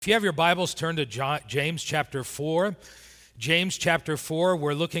If you have your Bibles, turn to James chapter 4. James chapter 4,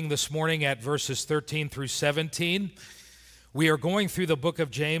 we're looking this morning at verses 13 through 17. We are going through the book of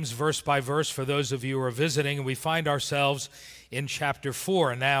James verse by verse for those of you who are visiting, and we find ourselves in chapter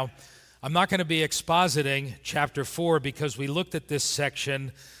 4. Now, I'm not going to be expositing chapter 4 because we looked at this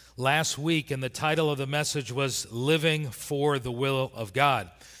section last week, and the title of the message was Living for the Will of God.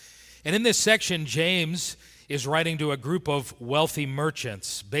 And in this section, James is writing to a group of wealthy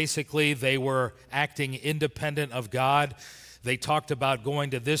merchants. Basically, they were acting independent of God. They talked about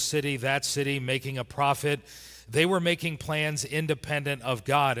going to this city, that city, making a profit. They were making plans independent of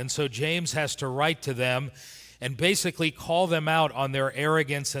God. And so James has to write to them and basically call them out on their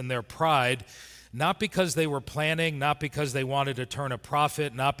arrogance and their pride, not because they were planning, not because they wanted to turn a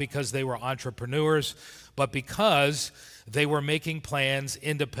profit, not because they were entrepreneurs, but because they were making plans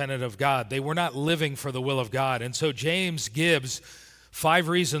independent of God. They were not living for the will of God. And so James gives 5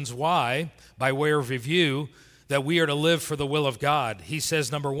 reasons why, by way of review, that we are to live for the will of God. He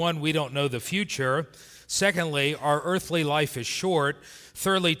says, number 1, we don't know the future. Secondly, our earthly life is short.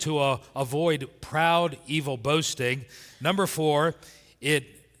 Thirdly, to avoid proud, evil boasting. Number 4,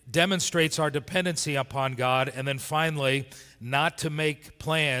 it demonstrates our dependency upon God. And then finally, not to make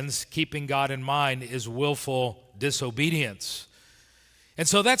plans, keeping God in mind, is willful disobedience. And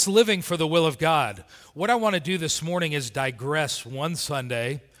so that's living for the will of God. What I want to do this morning is digress one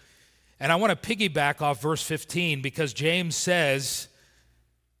Sunday, and I want to piggyback off verse 15 because James says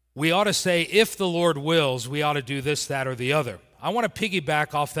we ought to say, if the Lord wills, we ought to do this, that, or the other. I want to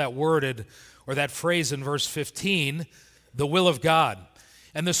piggyback off that word or that phrase in verse 15, the will of God.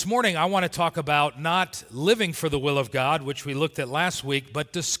 And this morning I want to talk about not living for the will of God, which we looked at last week,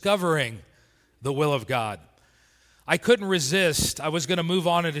 but discovering the will of God. I couldn't resist. I was going to move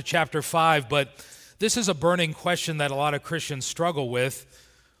on into chapter 5, but this is a burning question that a lot of Christians struggle with.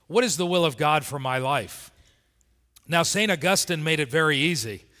 What is the will of God for my life? Now, St. Augustine made it very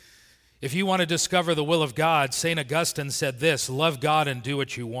easy. If you want to discover the will of God, St. Augustine said this: love God and do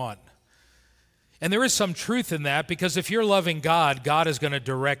what you want. And there is some truth in that, because if you're loving God, God is going to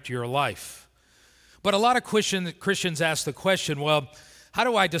direct your life. But a lot of Christians ask the question, well, how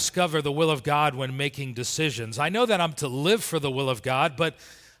do I discover the will of God when making decisions? I know that I'm to live for the will of God, but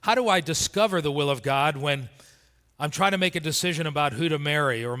how do I discover the will of God when I'm trying to make a decision about who to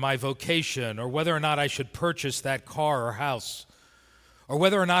marry or my vocation or whether or not I should purchase that car or house or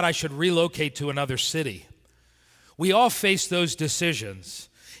whether or not I should relocate to another city? We all face those decisions.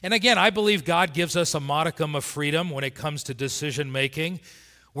 And again, I believe God gives us a modicum of freedom when it comes to decision making.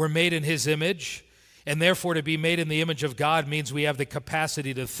 We're made in His image. And therefore, to be made in the image of God means we have the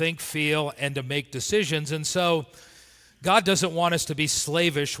capacity to think, feel, and to make decisions. And so God doesn't want us to be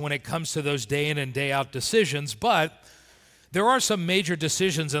slavish when it comes to those day in and day out decisions, but there are some major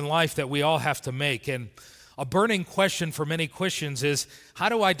decisions in life that we all have to make. And a burning question for many Christians is, how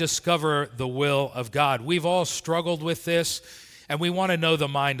do I discover the will of God? We've all struggled with this, and we want to know the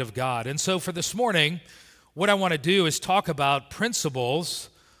mind of God. And so for this morning, what I want to do is talk about principles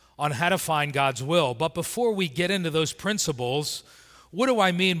on how to find God's will. But before we get into those principles, what do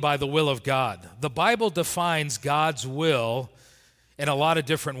I mean by the will of God? The Bible defines God's will in a lot of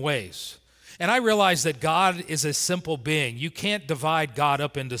different ways. And I realize that God is a simple being. You can't divide God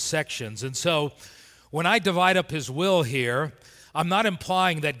up into sections. And so when I divide up His will here, I'm not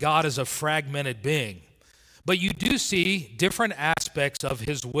implying that God is a fragmented being. But you do see different aspects of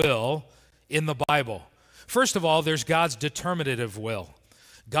His will in the Bible. First of all, there's God's determinative will.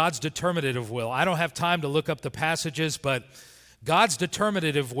 God's determinative will. I don't have time to look up the passages, but God's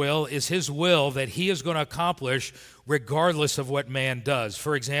determinative will is His will that He is going to accomplish regardless of what man does.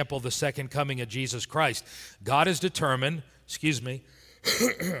 For example, the second coming of Jesus Christ. God is determined,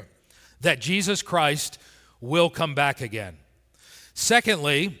 that Jesus Christ will come back again.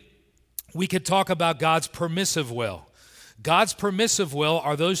 Secondly, we could talk about God's permissive will. God's permissive will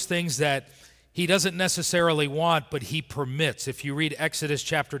are those things that He doesn't necessarily want, but He permits. If you read Exodus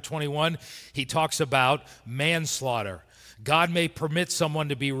chapter 21, He talks about manslaughter. God may permit someone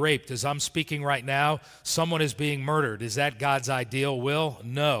to be raped. As I'm speaking right now, someone is being murdered. Is that God's ideal will?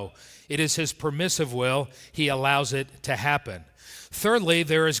 No. It is His permissive will. He allows it to happen. Thirdly,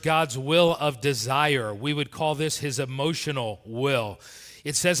 there is God's will of desire. We would call this His emotional will.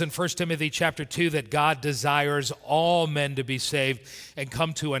 It says in 1 Timothy chapter 2 that God desires all men to be saved and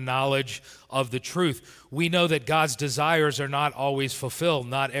come to a knowledge of the truth. We know that God's desires are not always fulfilled.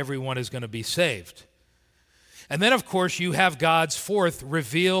 Not everyone is going to be saved. And then, of course, you have God's fourth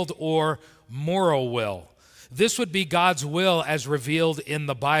revealed or moral will. This would be God's will as revealed in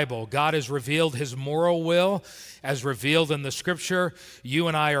the Bible. God has revealed his moral will as revealed in the Scripture. You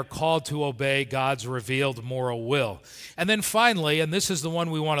and I are called to obey God's revealed moral will. And then finally, and this is the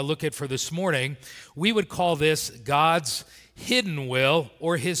one we want to look at for this morning, we would call this God's hidden will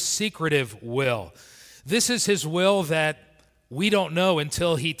or his secretive will. This is his will that we don't know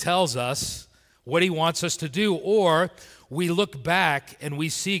until he tells us what he wants us to do, or we look back and we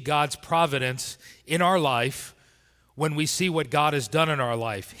see God's providence in our life when we see what God has done in our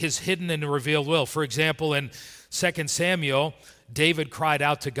life, his hidden and revealed will. For example, in 2 Samuel, David cried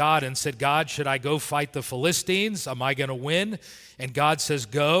out to God and said, God, should I go fight the Philistines? Am I going to win? And God says,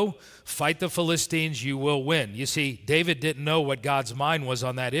 go, fight the Philistines, you will win. You see, David didn't know what God's mind was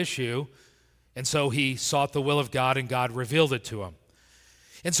on that issue, and so he sought the will of God, and God revealed it to him.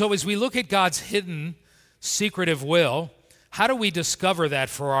 And so as we look at God's hidden, secretive will, how do we discover that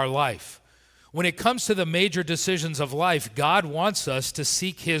for our life? When it comes to the major decisions of life, God wants us to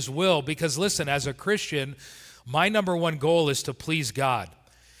seek his will because, listen, as a Christian, my number one goal is to please God.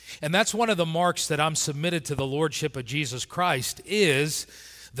 And that's one of the marks that I'm submitted to the Lordship of Jesus Christ, is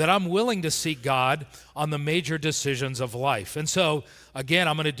that I'm willing to seek God on the major decisions of life. And so, again,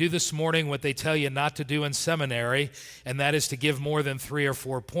 I'm going to do this morning what they tell you not to do in seminary, and that is to give more than 3 or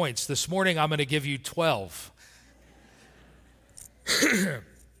 4 points. This morning, I'm going to give you 12.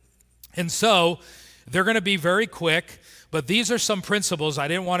 And so, they're going to be very quick, but these are some principles. I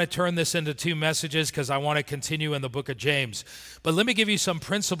didn't want to turn this into 2 messages because I want to continue in the book of James. But let me give you some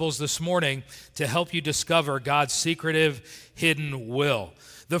principles this morning to help you discover God's secretive, hidden will.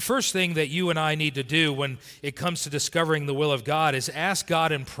 The first thing that you and I need to do when it comes to discovering the will of God is ask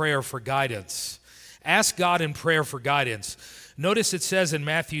God in prayer for guidance. Ask God in prayer for guidance. Notice it says in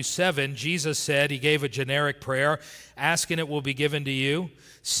Matthew 7, Jesus said, he gave a generic prayer, ask and it will be given to you,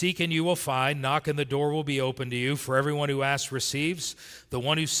 seek and you will find, knock and the door will be open to you. For everyone who asks receives, the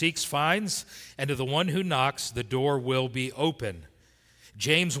one who seeks finds, and to the one who knocks the door will be open.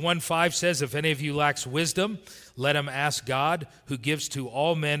 James 1:5 says, if any of you lacks wisdom, let him ask God, who gives to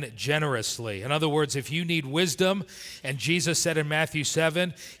all men generously. In other words, if you need wisdom, and Jesus said in Matthew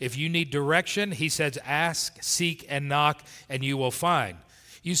 7, if you need direction, he says, ask, seek, and knock, and you will find.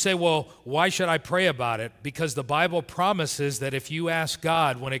 You say, well, why should I pray about it? Because the Bible promises that if you ask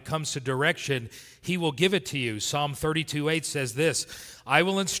God when it comes to direction, he will give it to you. Psalm 32:8 says this, I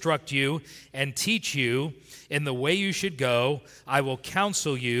will instruct you and teach you in the way you should go. I will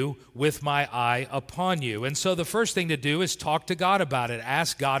counsel you with my eye upon you. And so the first thing to do is talk to God about it.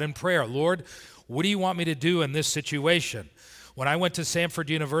 Ask God in prayer, Lord, what do you want me to do in this situation? When I went to Samford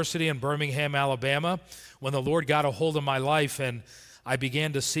University in Birmingham, Alabama, when the Lord got a hold of my life and I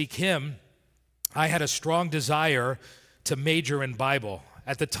began to seek him, I had a strong desire to major in Bible.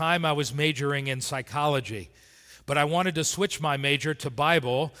 At the time, I was majoring in psychology, but I wanted to switch my major to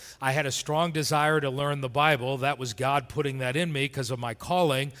Bible. I had a strong desire to learn the Bible. That was God putting that in me because of my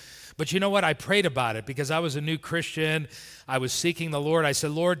calling. But you know what? I prayed about it because I was a new Christian. I was seeking the Lord. I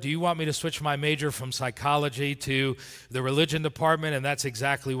said, Lord, do you want me to switch my major from psychology to the religion department? And that's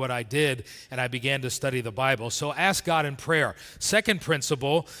exactly what I did. And I began to study the Bible. So ask God in prayer. Second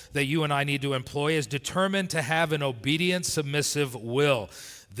principle that you and I need to employ is determine to have an obedient, submissive will.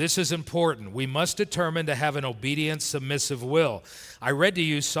 This is important. We must determine to have an obedient, submissive will. I read to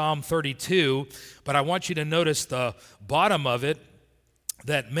you Psalm 32, but I want you to notice the bottom of it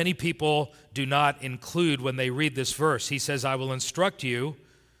that many people do not include when they read this verse. He says, I will instruct you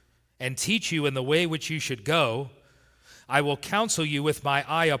and teach you in the way which you should go. I will counsel you with my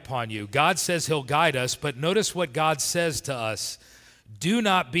eye upon you. God says he'll guide us, but notice what God says to us. Do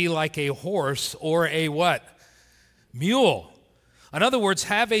not be like a horse or a what? Mule. In other words,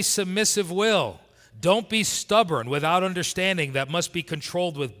 have a submissive will. Don't be stubborn without understanding that must be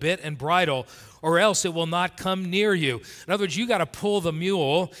controlled with bit and bridle, or else it will not come near you. In other words, you got to pull the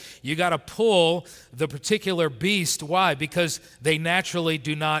mule. You got to pull the particular beast. Why? Because they naturally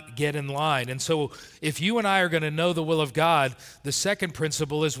do not get in line. And so if you and I are going to know the will of God, the second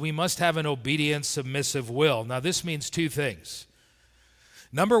principle is we must have an obedient, submissive will. Now, this means 2 things.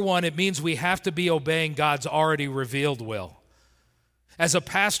 Number 1, it means we have to be obeying God's already revealed will. As a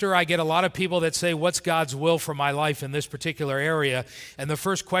pastor, I get a lot of people that say, what's God's will for my life in this particular area? And the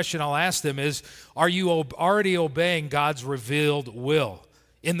first question I'll ask them is, are you already obeying God's revealed will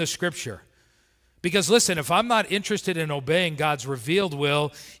in the Scripture? Because listen, if I'm not interested in obeying God's revealed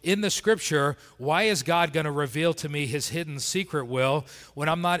will in the Scripture, why is God going to reveal to me his hidden secret will when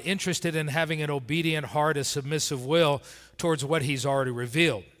I'm not interested in having an obedient heart, a submissive will towards what he's already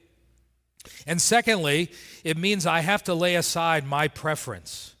revealed? And secondly, it means I have to lay aside my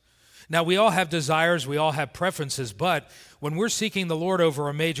preference. Now, we all have desires, we all have preferences, but when we're seeking the Lord over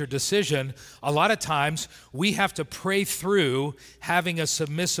a major decision, a lot of times we have to pray through having a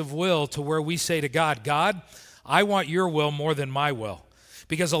submissive will to where we say to God, God, I want your will more than my will.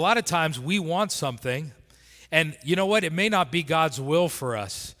 Because a lot of times we want something, and you know what? It may not be God's will for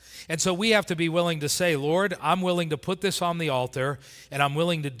us. And so we have to be willing to say, Lord, I'm willing to put this on the altar, and I'm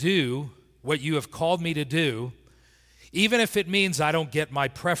willing to do what you have called me to do, even if it means I don't get my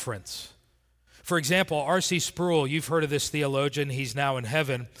preference. For example, R.C. Sproul, you've heard of this theologian, he's now in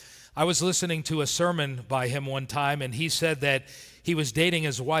heaven. I was listening to a sermon by him one time, and he said that he was dating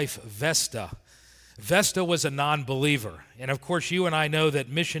his wife, Vesta. Vesta was a non-believer. And of course, you and I know that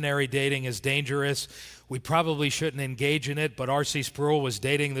missionary dating is dangerous. We probably shouldn't engage in it, but R.C. Sproul was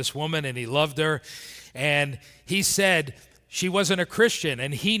dating this woman, and he loved her. And he said she wasn't a Christian,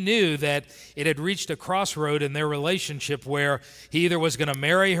 and he knew that it had reached a crossroad in their relationship where he either was going to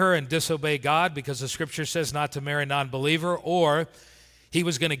marry her and disobey God because the scripture says not to marry a non-believer, or he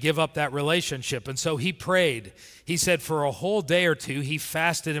was going to give up that relationship. And so he prayed. He said for a whole day or two, he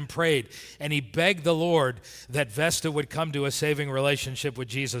fasted and prayed, and he begged the Lord that Vesta would come to a saving relationship with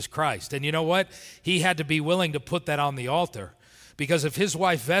Jesus Christ. And you know what? He had to be willing to put that on the altar. Because if his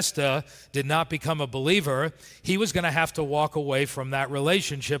wife Vesta did not become a believer, he was going to have to walk away from that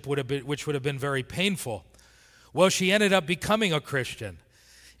relationship, which would have been very painful. Well, she ended up becoming a Christian,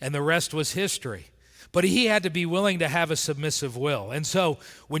 and the rest was history. But he had to be willing to have a submissive will. And so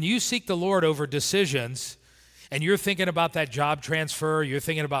when you seek the Lord over decisions, and you're thinking about that job transfer, you're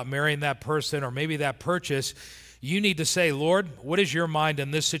thinking about marrying that person, or maybe that purchase, you need to say, Lord, what is your mind in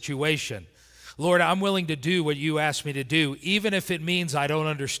this situation? Lord, I'm willing to do what you asked me to do, even if it means I don't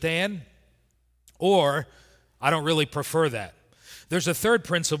understand or I don't really prefer that. There's a third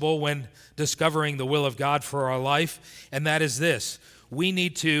principle when discovering the will of God for our life, and that is this. We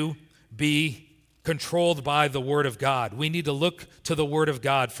need to be controlled by the Word of God. We need to look to the Word of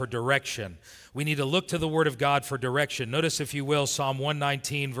God for direction. We need to look to the Word of God for direction. Notice, if you will, Psalm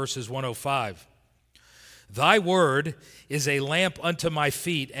 119, verses 105. Thy word is a lamp unto my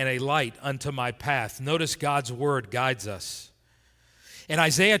feet and a light unto my path. Notice God's word guides us. In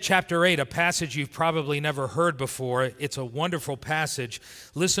Isaiah chapter 8, a passage you've probably never heard before, it's a wonderful passage.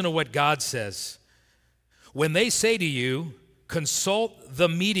 Listen to what God says. When they say to you, consult the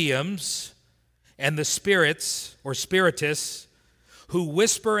mediums and the spirits or spiritists who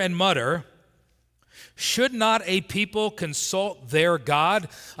whisper and mutter, should not a people consult their God?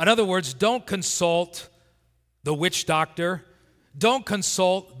 In other words, don't consult the witch doctor, don't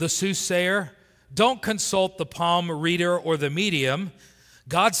consult the soothsayer, don't consult the palm reader or the medium.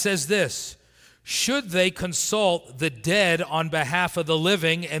 God says this, should they consult the dead on behalf of the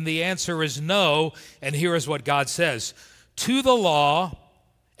living? And the answer is no, and here is what God says, to the law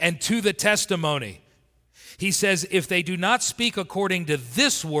and to the testimony. He says, if they do not speak according to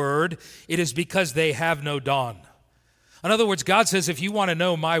this word, it is because they have no dawn. In other words, God says, if you want to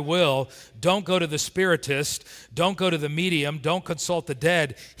know my will, don't go to the spiritist, don't go to the medium, don't consult the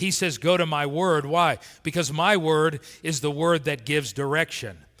dead. He says, go to my word. Why? Because my word is the word that gives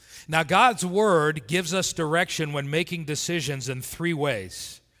direction. Now, God's word gives us direction when making decisions in three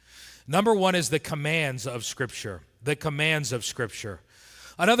ways. Number one is the commands of Scripture, the commands of Scripture.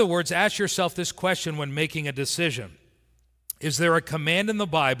 In other words, ask yourself this question when making a decision. Is there a command in the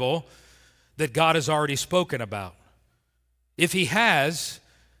Bible that God has already spoken about? If he has,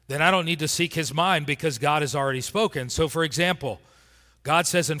 then I don't need to seek his mind because God has already spoken. So, for example, God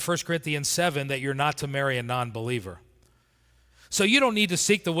says in 1 Corinthians 7 that you're not to marry a non-believer. So you don't need to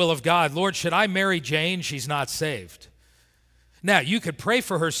seek the will of God. Lord, should I marry Jane? She's not saved. Now, you could pray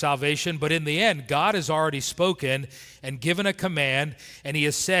for her salvation, but in the end, God has already spoken and given a command, and he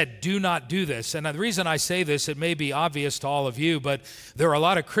has said, do not do this. And the reason I say this, it may be obvious to all of you, but there are a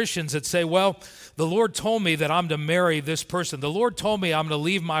lot of Christians that say, well, the Lord told me that I'm to marry this person. The Lord told me I'm to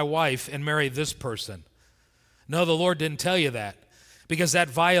leave my wife and marry this person. No, the Lord didn't tell you that, because that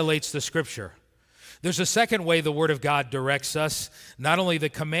violates the Scripture. There's a second way the Word of God directs us, not only the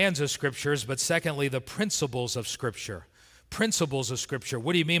commands of Scriptures, but secondly, the principles of Scripture. Principles of Scripture.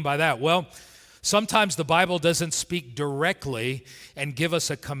 What do you mean by that? Well, sometimes the Bible doesn't speak directly and give us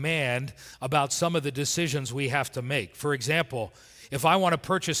a command about some of the decisions we have to make. For example, if I want to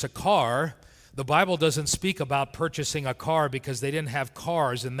purchase a car, the Bible doesn't speak about purchasing a car because they didn't have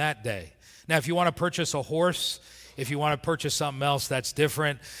cars in that day. Now, if you want to purchase a horse, if you want to purchase something else, that's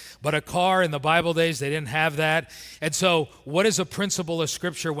different. But a car in the Bible days, they didn't have that. And so what is a principle of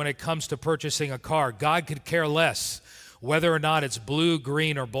Scripture when it comes to purchasing a car? God could care less whether or not it's blue,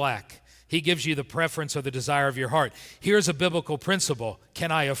 green, or black. He gives you the preference or the desire of your heart. Here's a biblical principle.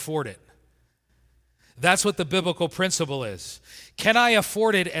 Can I afford it? That's what the biblical principle is. Can I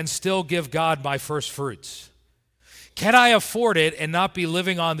afford it and still give God my first fruits? Can I afford it and not be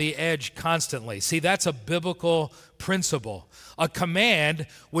living on the edge constantly? See, that's a biblical principle. A command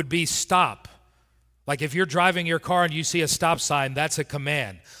would be stop. Like if you're driving your car and you see a stop sign, that's a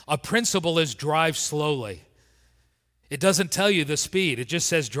command. A principle is drive slowly. It doesn't tell you the speed. It just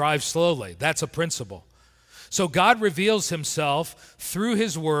says drive slowly. That's a principle. So God reveals himself through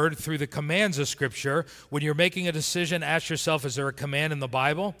his word, through the commands of Scripture. When you're making a decision, ask yourself, is there a command in the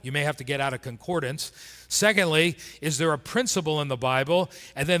Bible? You may have to get out of concordance. Secondly, is there a principle in the Bible?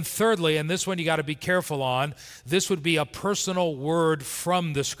 And then thirdly, and this one you got to be careful on, this would be a personal word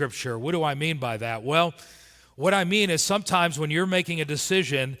from the Scripture. What do I mean by that? Well, what I mean is sometimes when you're making a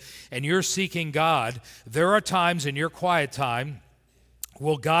decision and you're seeking God, there are times in your quiet time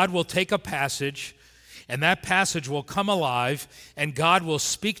where God will take a passage and that passage will come alive, and God will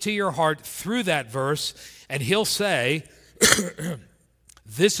speak to your heart through that verse, and he'll say,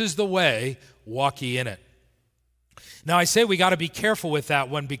 this is the way, walk ye in it. Now, I say we got to be careful with that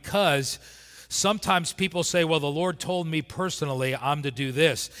one because sometimes people say, well, the Lord told me personally I'm to do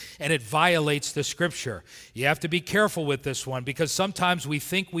this, and it violates the Scripture. You have to be careful with this one because sometimes we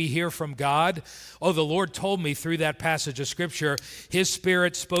think we hear from God. Oh, the Lord told me through that passage of Scripture, his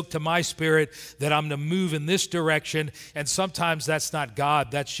Spirit spoke to my spirit that I'm to move in this direction, and sometimes that's not God.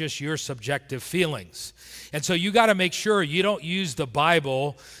 That's just your subjective feelings. And so you got to make sure you don't use the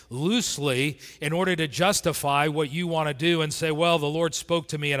Bible loosely in order to justify what you want to do and say, well, the Lord spoke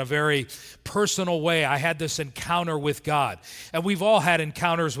to me in a very personal way. I had this encounter with God. And we've all had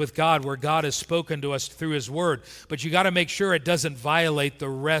encounters with God where God has spoken to us through his word. But you got to make sure it doesn't violate the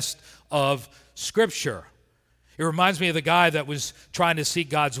rest of Scripture. It reminds me of the guy that was trying to seek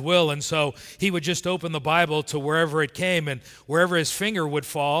God's will, and so he would just open the Bible to wherever it came, and wherever his finger would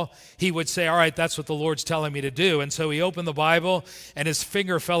fall, he would say, all right, that's what the Lord's telling me to do. And so he opened the Bible, and his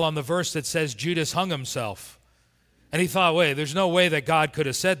finger fell on the verse that says Judas hung himself. And he thought, wait, there's no way that God could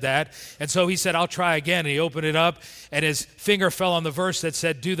have said that. And so he said, I'll try again. And he opened it up, and his finger fell on the verse that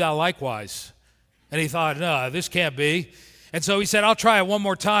said, do thou likewise. And he thought, no, this can't be. And so he said, I'll try it one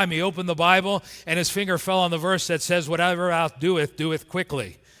more time. He opened the Bible, and his finger fell on the verse that says, whatever thou doeth, doeth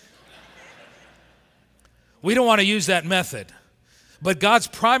quickly. We don't want to use that method. But God's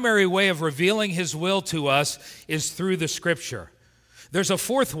primary way of revealing his will to us is through the Scripture. There's a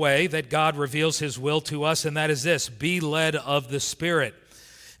fourth way that God reveals his will to us, and that is this: be led of the Spirit.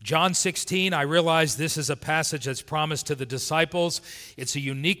 John 16, I realize this is a passage that's promised to the disciples. It's a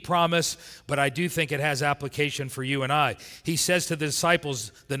unique promise, but I do think it has application for you and I. He says to the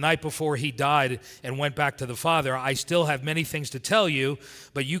disciples the night before he died and went back to the Father, I still have many things to tell you,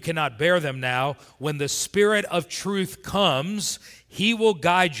 but you cannot bear them now. When the Spirit of truth comes, he will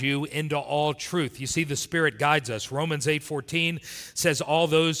guide you into all truth. You see, the Spirit guides us. Romans 8:14 says all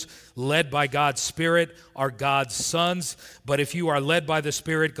those led by God's Spirit are God's sons. But if you are led by the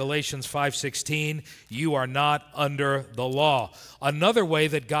Spirit, Galatians 5:16, you are not under the law. Another way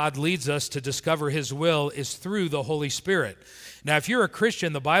that God leads us to discover his will is through the Holy Spirit. Now, if you're a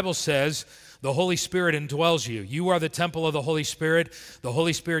Christian, the Bible says the Holy Spirit indwells you. You are the temple of the Holy Spirit. The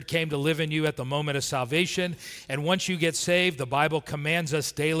Holy Spirit came to live in you at the moment of salvation. And once you get saved, the Bible commands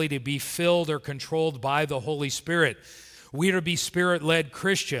us daily to be filled or controlled by the Holy Spirit. We are to be Spirit-led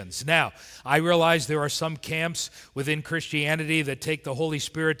Christians. Now, I realize there are some camps within Christianity that take the Holy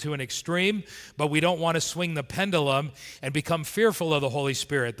Spirit to an extreme, but we don't want to swing the pendulum and become fearful of the Holy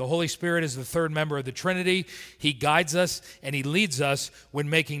Spirit. The Holy Spirit is the third member of the Trinity. He guides us and he leads us when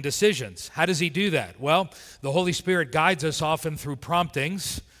making decisions. How does he do that? Well, the Holy Spirit guides us often through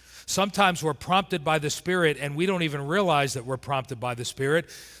promptings. Sometimes we're prompted by the Spirit and we don't even realize that we're prompted by the Spirit.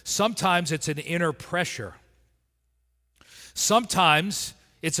 Sometimes it's an inner pressure. Sometimes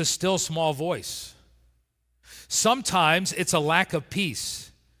it's a still small voice. Sometimes it's a lack of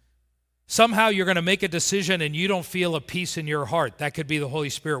peace. Somehow you're going to make a decision and you don't feel a peace in your heart. That could be the Holy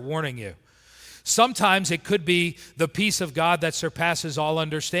Spirit warning you. Sometimes it could be the peace of God that surpasses all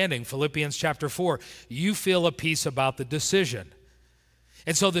understanding. Philippians chapter 4, you feel a peace about the decision.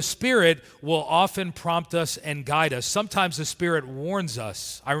 And so the Spirit will often prompt us and guide us. Sometimes the Spirit warns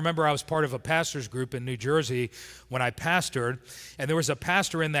us. I remember I was part of a pastor's group in New Jersey when I pastored, and there was a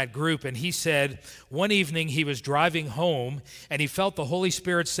pastor in that group, and he said one evening he was driving home, and he felt the Holy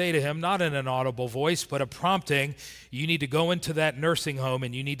Spirit say to him, not in an audible voice, but a prompting, you need to go into that nursing home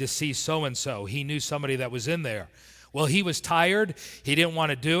and you need to see so-and-so. He knew somebody that was in there. Well, he was tired. He didn't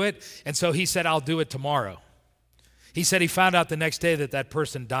want to do it, and so he said, I'll do it tomorrow. He said he found out the next day that that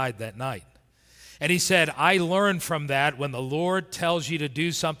person died that night. And he said, I learned from that when the Lord tells you to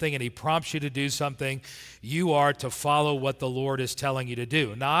do something and he prompts you to do something, you are to follow what the Lord is telling you to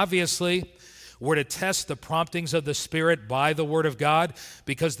do. Now, obviously, we're to test the promptings of the Spirit by the Word of God,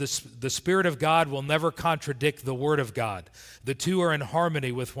 because the Spirit of God will never contradict the Word of God. The two are in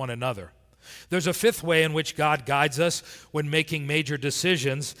harmony with one another. There's a fifth way in which God guides us when making major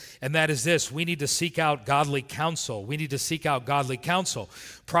decisions, and that is this: we need to seek out godly counsel. We need to seek out godly counsel.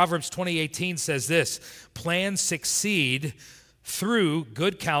 Proverbs 20:18 says this: plans succeed through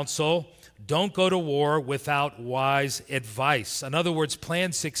good counsel. Don't go to war without wise advice. In other words,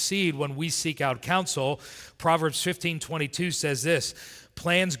 plans succeed when we seek out counsel. Proverbs 15:22 says this: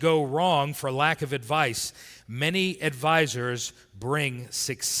 plans go wrong for lack of advice. Many advisors bring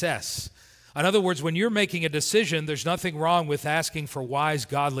success. In other words, when you're making a decision, there's nothing wrong with asking for wise,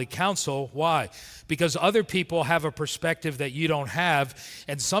 godly counsel. Why? Because other people have a perspective that you don't have,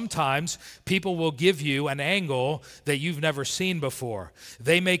 and sometimes people will give you an angle that you've never seen before.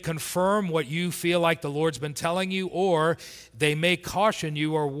 They may confirm what you feel like the Lord's been telling you, or they may caution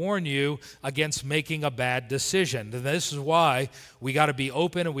you or warn you against making a bad decision. And this is why we got to be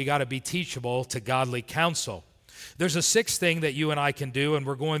open and we got to be teachable to godly counsel. There's a sixth thing that you and I can do, and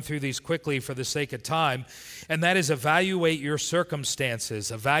we're going through these quickly for the sake of time, and that is evaluate your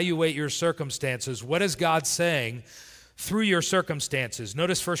circumstances. Evaluate your circumstances. What is God saying through your circumstances?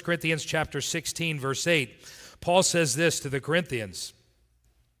 Notice 1 Corinthians chapter 16, verse 8. Paul says this to the Corinthians: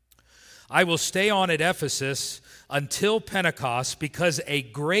 I will stay on at Ephesus until Pentecost, because a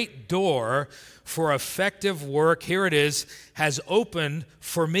great door for effective work, here it is, has opened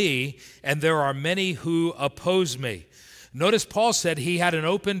for me, and there are many who oppose me. Notice Paul said he had an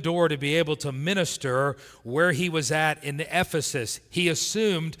open door to be able to minister where he was at in Ephesus. He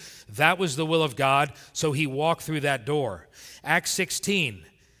assumed that was the will of God, so he walked through that door. Acts 16,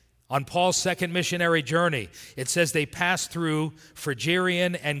 on Paul's second missionary journey, it says they passed through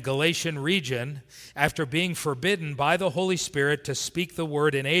Phrygian and Galatian region after being forbidden by the Holy Spirit to speak the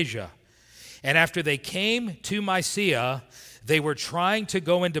word in Asia. And after they came to Mysia, they were trying to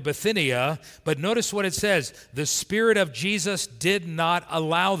go into Bithynia, but notice what it says: the Spirit of Jesus did not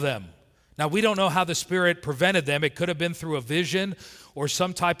allow them. Now, we don't know how the Spirit prevented them. It could have been through a vision or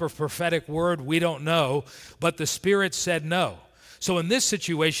some type of prophetic word. We don't know, but the Spirit said no. So in this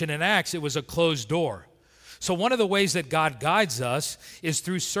situation in Acts, it was a closed door. So one of the ways that God guides us is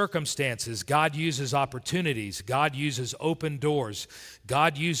through circumstances. God uses opportunities. God uses open doors.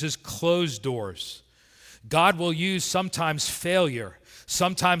 God uses closed doors. God will use sometimes failure.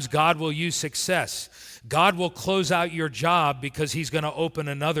 Sometimes God will use success. God will close out your job because he's going to open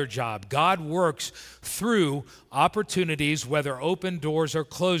another job. God works through opportunities, whether open doors or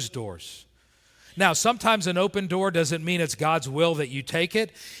closed doors. Now, sometimes an open door doesn't mean it's God's will that you take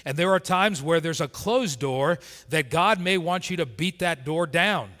it, and there are times where there's a closed door that God may want you to beat that door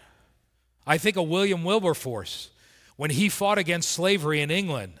down. I think of William Wilberforce when he fought against slavery in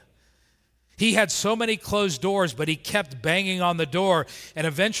England. He had so many closed doors, but he kept banging on the door, and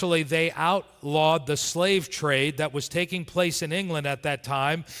eventually they outlawed the slave trade that was taking place in England at that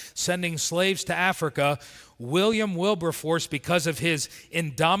time, sending slaves to Africa. William Wilberforce, because of his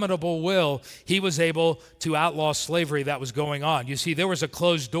indomitable will, he was able to outlaw slavery that was going on. You see, there was a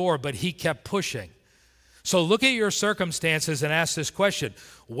closed door, but he kept pushing. So look at your circumstances and ask this question: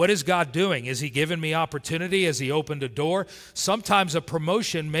 what is God doing? Is he giving me opportunity? Has he opened a door? Sometimes a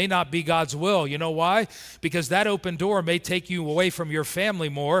promotion may not be God's will. You know why? Because that open door may take you away from your family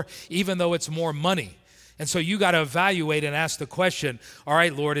more, even though it's more money. And so you got to evaluate and ask the question, all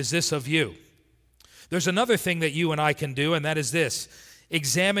right, Lord, is this of you? There's another thing that you and I can do, and that is this: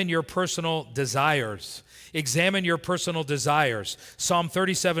 examine your personal desires. Examine your personal desires. Psalm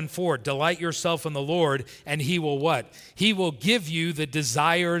 37:4, delight yourself in the Lord, and he will what? He will give you the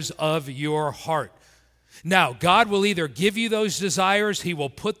desires of your heart. Now, God will either give you those desires, he will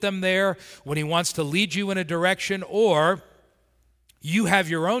put them there when he wants to lead you in a direction, or you have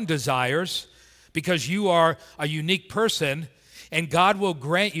your own desires because you are a unique person, and God will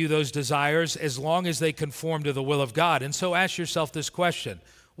grant you those desires as long as they conform to the will of God. And so ask yourself this question: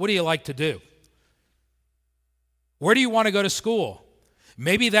 what do you like to do? Where do you want to go to school?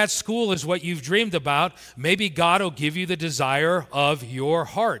 Maybe that school is what you've dreamed about. Maybe God will give you the desire of your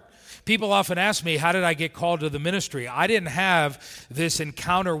heart. People often ask me, how did I get called to the ministry? I didn't have this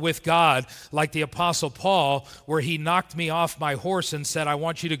encounter with God like the Apostle Paul, where he knocked me off my horse and said, I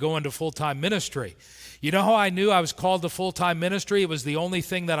want you to go into full-time ministry. You know how I knew I was called to full-time ministry? It was the only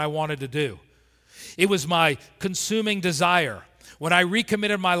thing that I wanted to do. It was my consuming desire. When I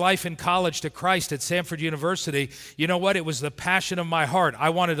recommitted my life in college to Christ at Samford University, you know what? It was the passion of my heart. I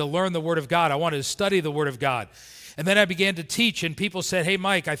wanted to learn the Word of God. I wanted to study the Word of God. And then I began to teach, and people said, "Hey,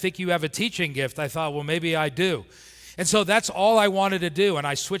 Mike, I think you have a teaching gift." I thought, well, maybe I do. And so that's all I wanted to do, and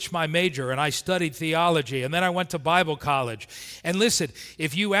I switched my major, and I studied theology, and then I went to Bible college. And listen,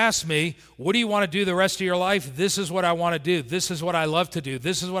 if you ask me, what do you want to do the rest of your life? This is what I want to do. This is what I love to do.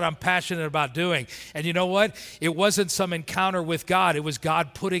 This is what I'm passionate about doing. And you know what? It wasn't some encounter with God. It was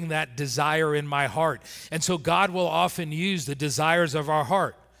God putting that desire in my heart. And so God will often use the desires of our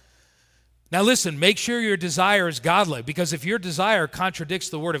heart. Now listen, make sure your desire is godly, because if your desire contradicts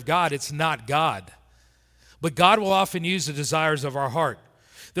the Word of God, it's not God. But God will often use the desires of our heart.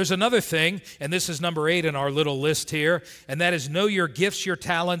 There's another thing, and this is number 8 in our little list here, and that is know your gifts, your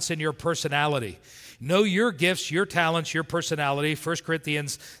talents, and your personality. Know your gifts, your talents, your personality. 1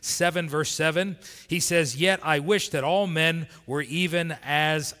 Corinthians 7, verse 7, he says, "Yet I wish that all men were even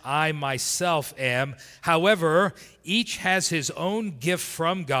as I myself am. However, each has his own gift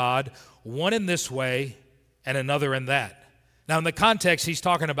from God, one in this way and another in that." Now, in the context, he's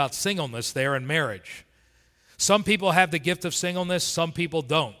talking about singleness there and marriage. Some people have the gift of singleness, some people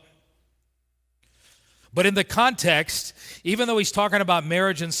don't. But in the context, even though he's talking about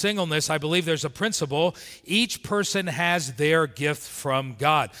marriage and singleness, I believe there's a principle. Each person has their gift from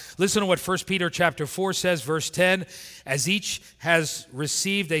God. Listen to what 1 Peter chapter 4 says, verse 10. "As each has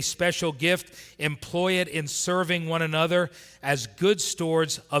received a special gift, employ it in serving one another as good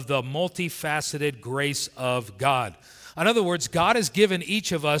stewards of the multifaceted grace of God." In other words, God has given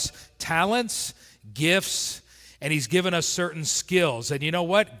each of us talents, gifts, and he's given us certain skills. And you know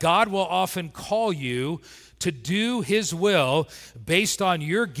what? God will often call you to do his will based on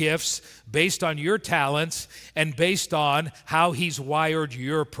your gifts, based on your talents, and based on how he's wired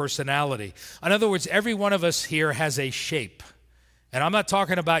your personality. In other words, every one of us here has a shape. And I'm not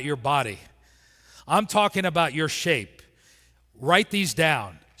talking about your body. I'm talking about your shape. Write these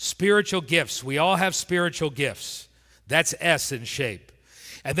down. Spiritual gifts. We all have spiritual gifts. That's S in shape.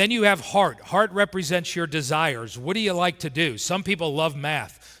 And then you have heart. Heart represents your desires. What do you like to do? Some people love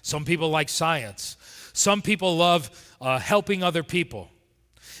math. Some people like science. Some people love helping other people.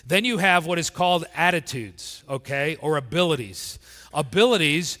 Then you have what is called attitudes, okay, or abilities.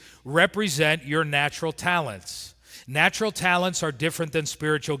 Abilities represent your natural talents. Natural talents are different than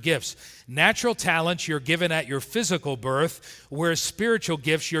spiritual gifts. Natural talents you're given at your physical birth, whereas spiritual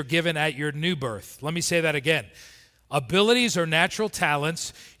gifts you're given at your new birth. Let me say that again. Abilities or natural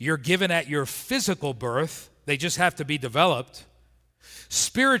talents you're given at your physical birth. They just have to be developed.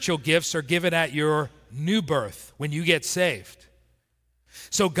 Spiritual gifts are given at your new birth when you get saved.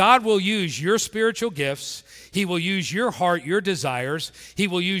 So God will use your spiritual gifts. He will use your heart, your desires. He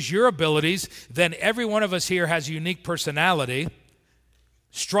will use your abilities. Then every one of us here has a unique personality,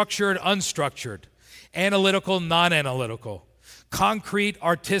 structured, unstructured, analytical, non-analytical. Concrete,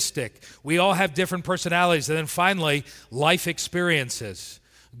 artistic. We all have different personalities. And then finally, life experiences.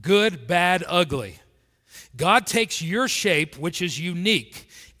 Good, bad, ugly. God takes your shape, which is unique.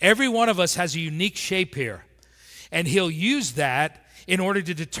 Every one of us has a unique shape here. And he'll use that in order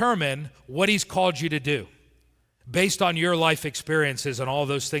to determine what he's called you to do based on your life experiences and all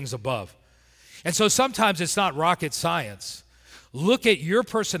those things above. And so sometimes it's not rocket science. Look at your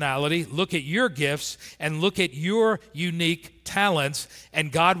personality, look at your gifts, and look at your unique talents, and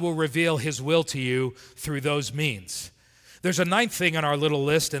God will reveal his will to you through those means. There's a 9th thing on our little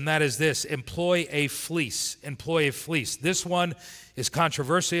list, and that is this: employ a fleece. Employ a fleece. This one is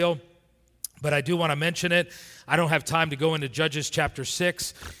controversial, but I do want to mention it. I don't have time to go into Judges chapter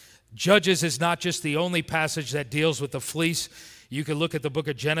 6. Judges is not just the only passage that deals with the fleece. You can look at the book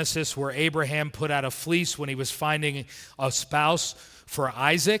of Genesis where Abraham put out a fleece when he was finding a spouse for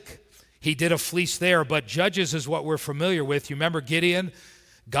Isaac. He did a fleece there, but Judges is what we're familiar with. You remember Gideon?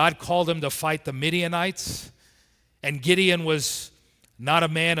 God called him to fight the Midianites, and Gideon was not a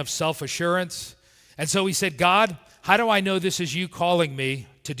man of self-assurance. And so he said, God, how do I know this is you calling me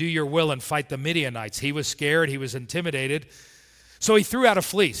to do your will and fight the Midianites? He was scared. He was intimidated. So he threw out a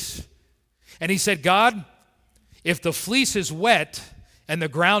fleece, and he said, God, if the fleece is wet and the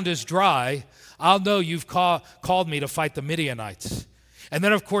ground is dry, I'll know you've called me to fight the Midianites. And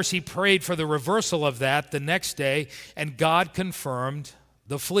then, of course, he prayed for the reversal of that the next day, and God confirmed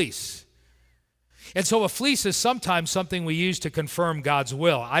the fleece. And so a fleece is sometimes something we use to confirm God's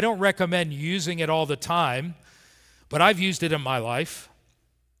will. I don't recommend using it all the time, but I've used it in my life.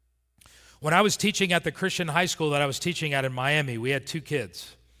 When I was teaching at the Christian high school that I was teaching at in Miami, we had 2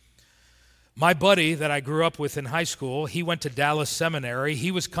 kids. My buddy that I grew up with in high school, he went to Dallas Seminary.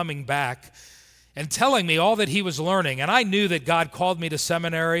 He was coming back, and telling me all that he was learning. And I knew that God called me to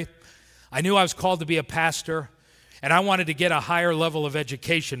seminary. I knew I was called to be a pastor, and I wanted to get a higher level of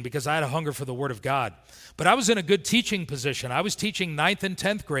education because I had a hunger for the Word of God. But I was in a good teaching position. I was teaching 9th and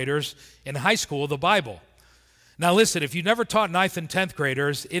 10th graders in high school the Bible. Now listen, if you've never taught 9th and 10th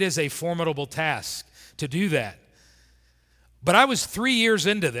graders, it is a formidable task to do that. But I was 3 years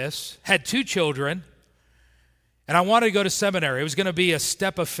into this, had 2 children, and I wanted to go to seminary. It was going to be a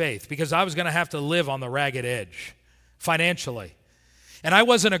step of faith because I was going to have to live on the ragged edge financially. And I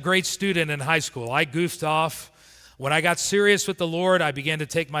wasn't a great student in high school. I goofed off. When I got serious with the Lord, I began to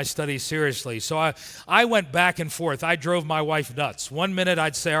take my studies seriously. So I went back and forth. I drove my wife nuts. One minute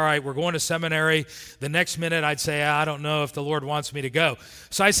I'd say, all right, we're going to seminary. The next minute I'd say, I don't know if the Lord wants me to go.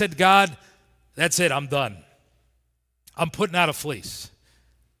 So I said, God, that's it, I'm done. I'm putting out a fleece.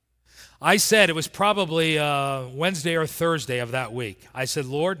 I said, it was probably Wednesday or Thursday of that week. I said,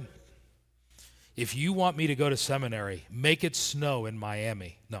 Lord, if you want me to go to seminary, make it snow in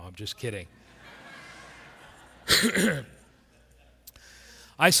Miami. No, I'm just kidding.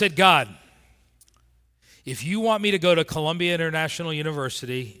 I said, God, if you want me to go to Columbia International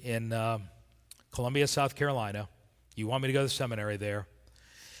University in Columbia, South Carolina, you want me to go to seminary there,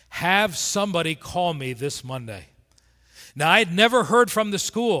 have somebody call me this Monday. Now, I had never heard from the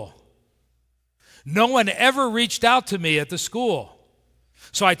school. No one ever reached out to me at the school.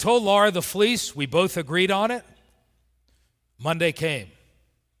 So I told Laura the fleece. We both agreed on it. Monday came.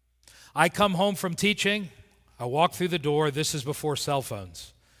 I come home from teaching. I walk through the door. This is before cell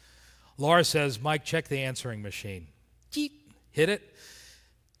phones. Laura says, Mike, check the answering machine. Hit it.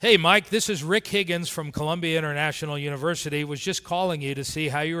 Hey, Mike, this is Rick Higgins from Columbia International University. Was just calling you to see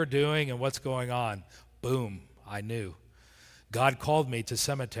how you were doing and what's going on. Boom, I knew. God called me to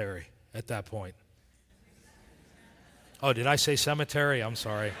cemetery at that point. Oh, did I say cemetery? I'm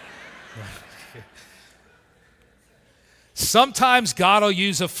sorry. Sometimes God will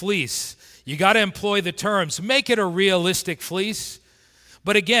use a fleece. You got to employ the terms. Make it a realistic fleece.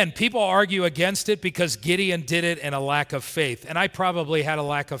 But again, people argue against it because Gideon did it in a lack of faith. And I probably had a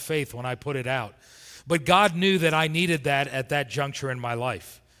lack of faith when I put it out. But God knew that I needed that at that juncture in my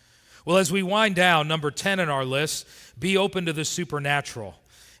life. Well, as we wind down, number 10 in our list, be open to the supernatural.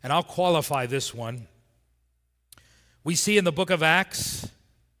 And I'll qualify this one. We see in the book of Acts,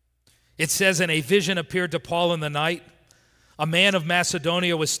 it says, and a vision appeared to Paul in the night. A man of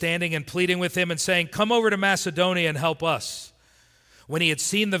Macedonia was standing and pleading with him and saying, come over to Macedonia and help us. When he had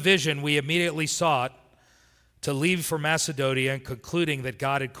seen the vision, we immediately sought to leave for Macedonia, and concluding that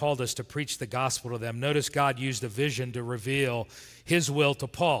God had called us to preach the gospel to them. Notice God used a vision to reveal his will to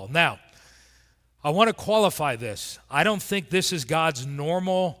Paul. Now, I want to qualify this. I don't think this is God's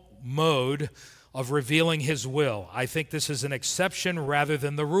normal mode of revealing his will. I think this is an exception rather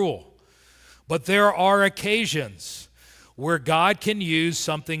than the rule. But there are occasions where God can use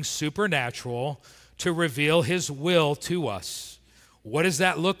something supernatural to reveal his will to us. What does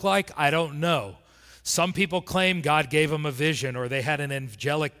that look like? I don't know. Some people claim God gave them a vision or they had an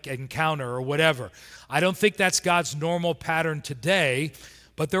angelic encounter or whatever. I don't think that's God's normal pattern today,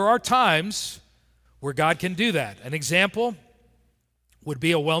 but there are times where God can do that. An example would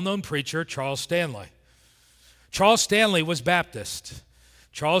be a well-known preacher, Charles Stanley. Charles Stanley was Baptist.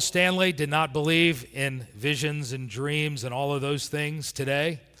 Charles Stanley did not believe in visions and dreams and all of those things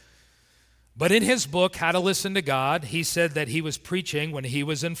today. But in his book, How to Listen to God, he said that he was preaching when he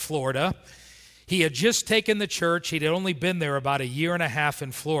was in Florida. He had just taken the church. He'd only been there about a year and a half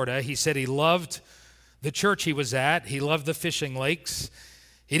in Florida. He said he loved the church he was at. He loved the fishing lakes.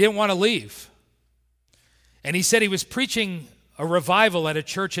 He didn't want to leave. And he said he was preaching a revival at a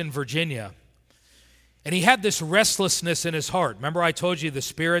church in Virginia. And he had this restlessness in his heart. Remember I told you the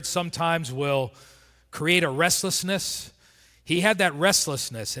Spirit sometimes will create a restlessness? He had that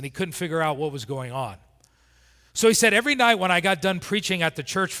restlessness and he couldn't figure out what was going on. So he said every night when I got done preaching at the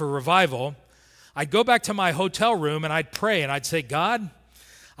church for revival, I'd go back to my hotel room and I'd pray and I'd say, God,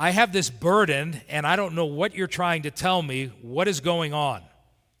 I have this burden and I don't know what you're trying to tell me. What is going on?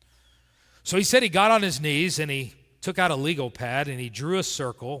 So he said he got on his knees and he took out a legal pad and he drew a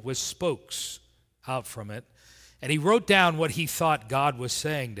circle with spokes out from it, and he wrote down what he thought God was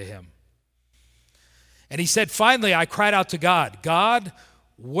saying to him. And he said, finally, I cried out to God, God,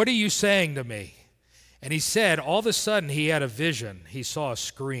 what are you saying to me? And he said, all of a sudden, he had a vision. He saw a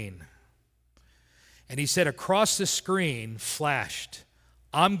screen. And he said, across the screen flashed,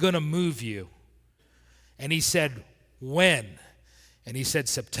 I'm going to move you. And he said, when? And he said,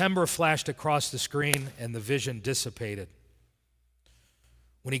 September flashed across the screen and the vision dissipated.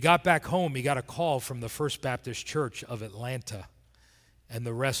 When he got back home, he got a call from the First Baptist Church of Atlanta, and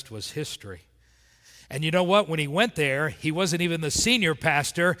the rest was history. And you know what? When he went there, he wasn't even the senior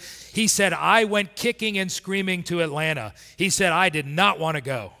pastor. He said, I went kicking and screaming to Atlanta. He said, I did not want to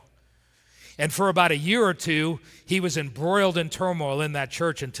go. And for about a year or two, he was embroiled in turmoil in that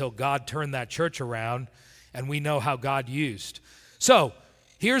church until God turned that church around, and we know how God used. So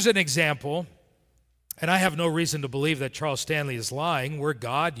here's an example, and I have no reason to believe that Charles Stanley is lying, where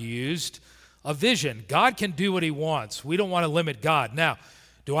God used a vision. God can do what he wants. We don't want to limit God. Now,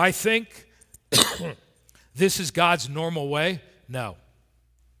 do I think this is God's normal way? No.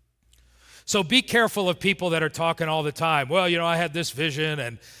 So be careful of people that are talking all the time. Well, I had this vision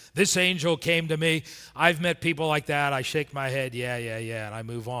and this angel came to me. I've met people like that. I shake my head, yeah, and I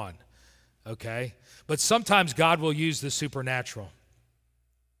move on. Okay? But sometimes God will use the supernatural.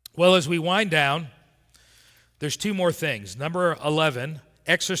 Well, as we wind down, there's two more things. Number 11,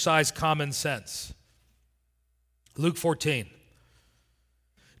 exercise common sense. Luke 14.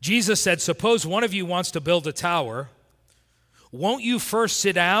 Jesus said, suppose one of you wants to build a tower. Won't you first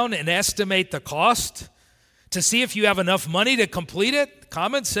sit down and estimate the cost to see if you have enough money to complete it?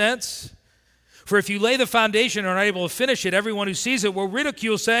 Common sense. For if you lay the foundation and are not able to finish it, everyone who sees it will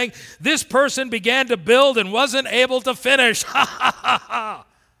ridicule, saying, this person began to build and wasn't able to finish. Ha ha ha ha.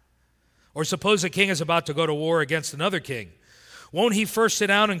 Or suppose a king is about to go to war against another king. Won't he first sit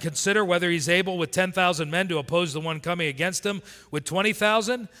down and consider whether he's able with 10,000 men to oppose the one coming against him with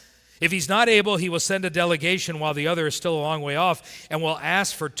 20,000? If he's not able, he will send a delegation while the other is still a long way off and will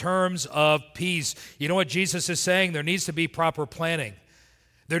ask for terms of peace. You know what Jesus is saying? There needs to be proper planning.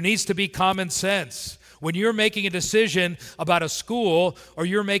 There needs to be common sense. When you're making a decision about a school or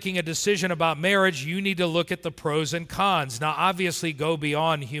you're making a decision about marriage, you need to look at the pros and cons. Now, obviously, go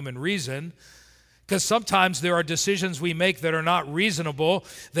beyond human reason, because sometimes there are decisions we make that are not reasonable,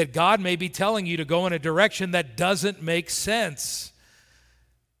 that God may be telling you to go in a direction that doesn't make sense.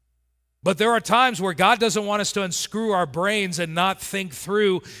 But there are times where God doesn't want us to unscrew our brains and not think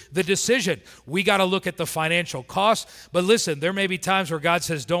through the decision. We got to look at the financial cost. But listen, there may be times where God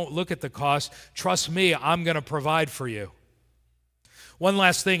says, don't look at the cost. Trust me, I'm going to provide for you. One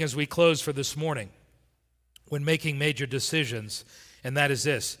last thing as we close for this morning when making major decisions, and that is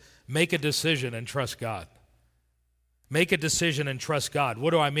this. Make a decision and trust God. Make a decision and trust God. What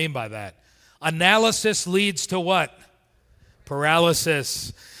do I mean by that? Analysis leads to what?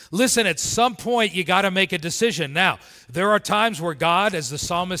 Paralysis. Listen, at some point you got to make a decision. Now, there are times where God, as the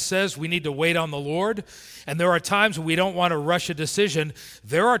psalmist says, we need to wait on the Lord. And there are times when we don't want to rush a decision.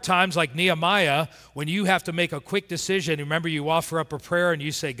 There are times like Nehemiah when you have to make a quick decision. Remember, you offer up a prayer and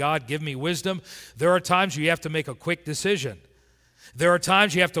you say, God, give me wisdom. There are times you have to make a quick decision. There are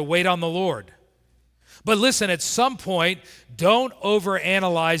times you have to wait on the Lord. But listen, at some point, don't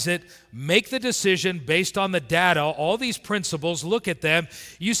overanalyze it. Make the decision based on the data, all these principles, look at them.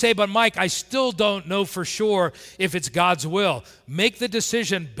 You say, but Mike, I still don't know for sure if it's God's will. Make the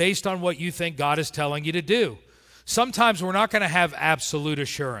decision based on what you think God is telling you to do. Sometimes we're not going to have absolute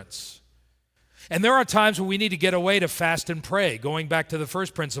assurance. And there are times when we need to get away to fast and pray. Going back to the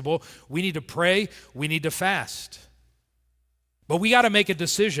first principle, we need to pray, we need to fast. But we got to make a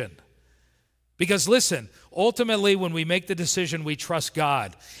decision. Because listen, ultimately when we make the decision, we trust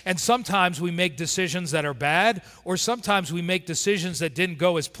God. And sometimes we make decisions that are bad, or sometimes we make decisions that didn't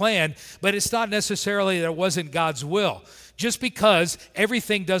go as planned, but it's not necessarily that it wasn't God's will. Just because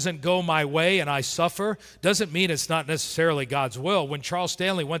everything doesn't go my way and I suffer doesn't mean it's not necessarily God's will. When Charles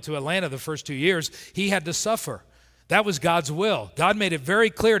Stanley went to Atlanta the first 2 years, he had to suffer. That was God's will. God made it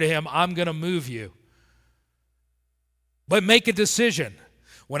very clear to him, I'm going to move you. But make a decision.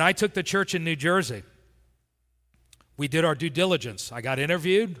 When I took the church in New Jersey, we did our due diligence. I got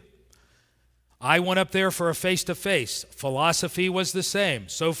interviewed. I went up there for a face-to-face. Philosophy was the same.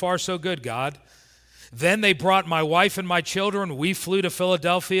 So far, so good, God. Then they brought my wife and my children. We flew to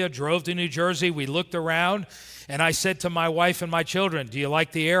Philadelphia, drove to New Jersey. We looked around, and I said to my wife and my children, do you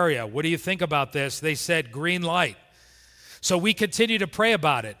like the area? What do you think about this? They said, green light. So we continued to pray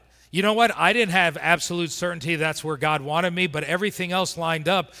about it. You know what? I didn't have absolute certainty that's where God wanted me, but everything else lined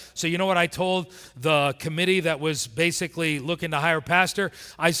up. So you know what I told the committee that was basically looking to hire a pastor?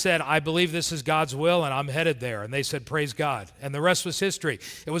 I said, I believe this is God's will, and I'm headed there. And they said, praise God. And the rest was history.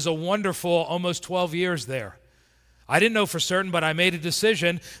 It was a wonderful almost 12 years there. I didn't know for certain, but I made a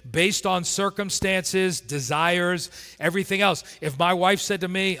decision based on circumstances, desires, everything else. If my wife said to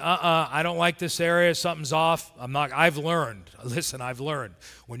me, I don't like this area, something's off, I've learned. Listen, I've learned.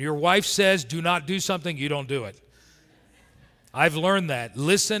 When your wife says do not do something, you don't do it. I've learned that.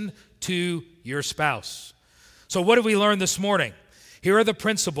 Listen to your spouse. So what did we learn this morning? Here are the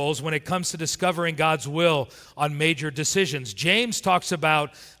principles when it comes to discovering God's will on major decisions. James talks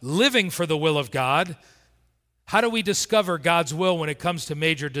about living for the will of God. How do we discover God's will when it comes to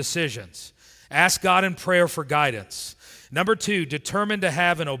major decisions? Ask God in prayer for guidance. Number 2, determine to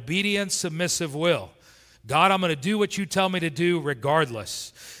have an obedient, submissive will. God, I'm going to do what you tell me to do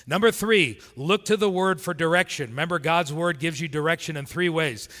regardless. Number 3, look to the Word for direction. Remember, God's Word gives you direction in 3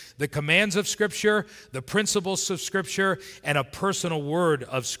 ways: the commands of Scripture, the principles of Scripture, and a personal word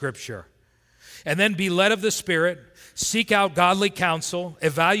of Scripture. And then be led of the Spirit. Seek out godly counsel.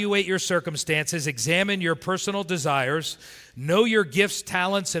 Evaluate your circumstances. Examine your personal desires. Know your gifts,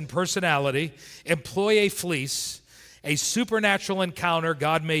 talents, and personality. Employ a fleece. A supernatural encounter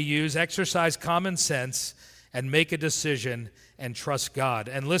God may use. Exercise common sense and make a decision and trust God.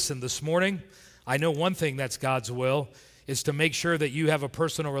 And listen, this morning, I know one thing that's God's will is to make sure that you have a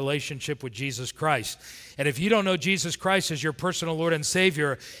personal relationship with Jesus Christ. And if you don't know Jesus Christ as your personal Lord and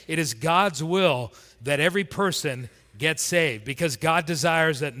Savior, it is God's will that every person get saved, because God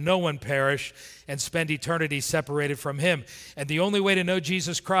desires that no one perish and spend eternity separated from Him. And the only way to know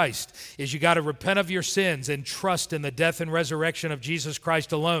Jesus Christ is you got to repent of your sins and trust in the death and resurrection of Jesus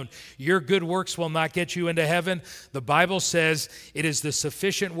Christ alone. Your good works will not get you into heaven. The Bible says it is the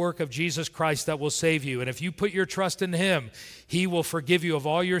sufficient work of Jesus Christ that will save you. And if you put your trust in Him, He will forgive you of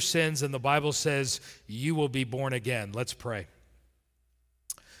all your sins, and the Bible says you will be born again. Let's pray.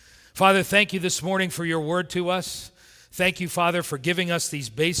 Father, thank you this morning for your word to us. Thank you, Father, for giving us these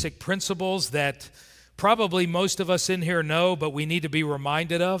basic principles that probably most of us in here know, but we need to be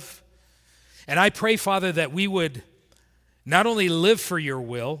reminded of. And I pray, Father, that we would not only live for your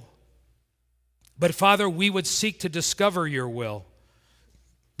will, but, Father, we would seek to discover your will.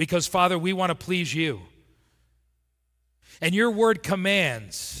 Because, Father, we want to please you. And your word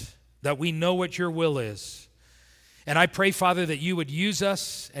commands that we know what your will is. And I pray, Father, that you would use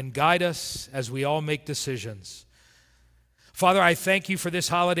us and guide us as we all make decisions. Father, I thank you for this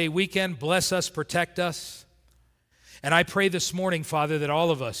holiday weekend. Bless us, protect us. And I pray this morning, Father, that all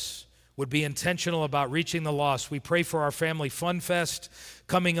of us would be intentional about reaching the lost. We pray for our Family Fun Fest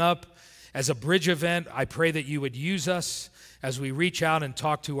coming up as a bridge event. I pray that you would use us as we reach out and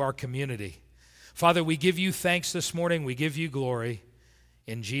talk to our community. Father, we give you thanks this morning. We give you glory.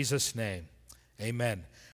 In Jesus' name, amen.